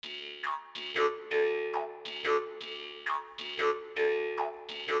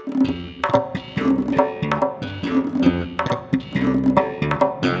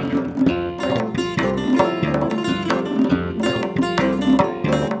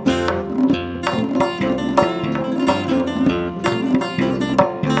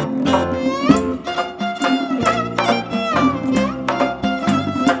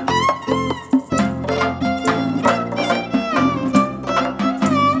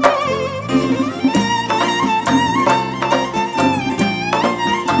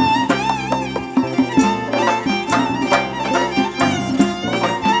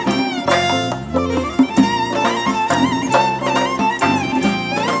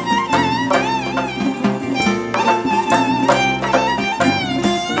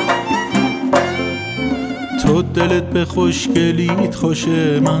دلت به خوشگلیت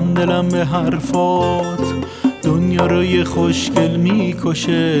خوشه، من دلم به حرفات. دنیا رو یه خوشگل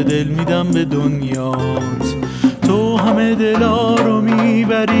میکشه، دل میدم به دنیات. تو همه دلا رو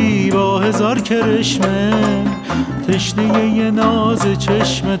میبری با هزار کرشمه، تشنه یه ناز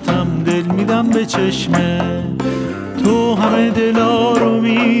چشمتم، دل میدم به چشمه. تو همه دلا رو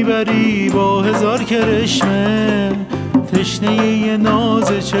میبری با هزار کرشمه، تشنه یه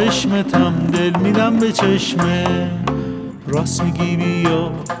ناز چشمتم، دل میدم به چشمه. راست میگی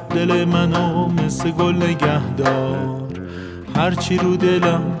بیا دل منو مثل گل نگهدار، هرچی رو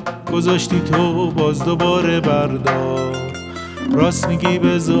دلم گذاشتی تو باز دوباره بردار. راست میگی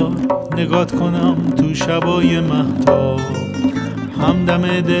بذار نگات کنم تو شبای مهتاب،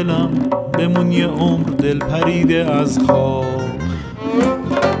 همدم دلم بمون یه عمر دل پریده از خواب.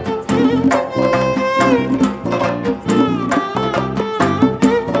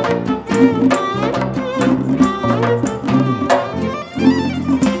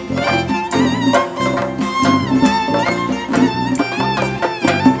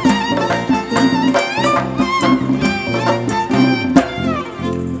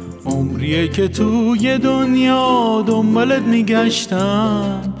 که توی دنیا دنبالت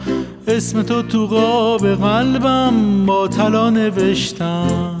میگشتم، اسم تو تو قاب قلبم با طلا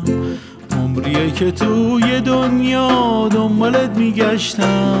نوشتم. عمریه که توی دنیا دنبالت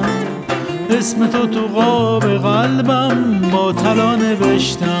میگشتم، اسم تو تو قاب قلبم با طلا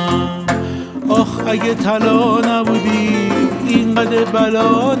نوشتم. آخ اگه طلا نبودی اینقدر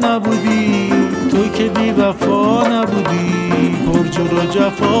بلا نبودی، تو که بی وفا نبودی پرجور و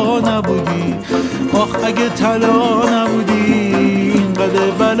جفا نبودی. آخ اگه طلا نبودی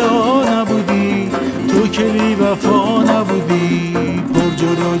اینقدر بلا نبودی، تو که بی وفا نبودی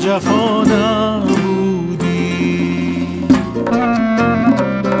پرجور و جفا نبودی.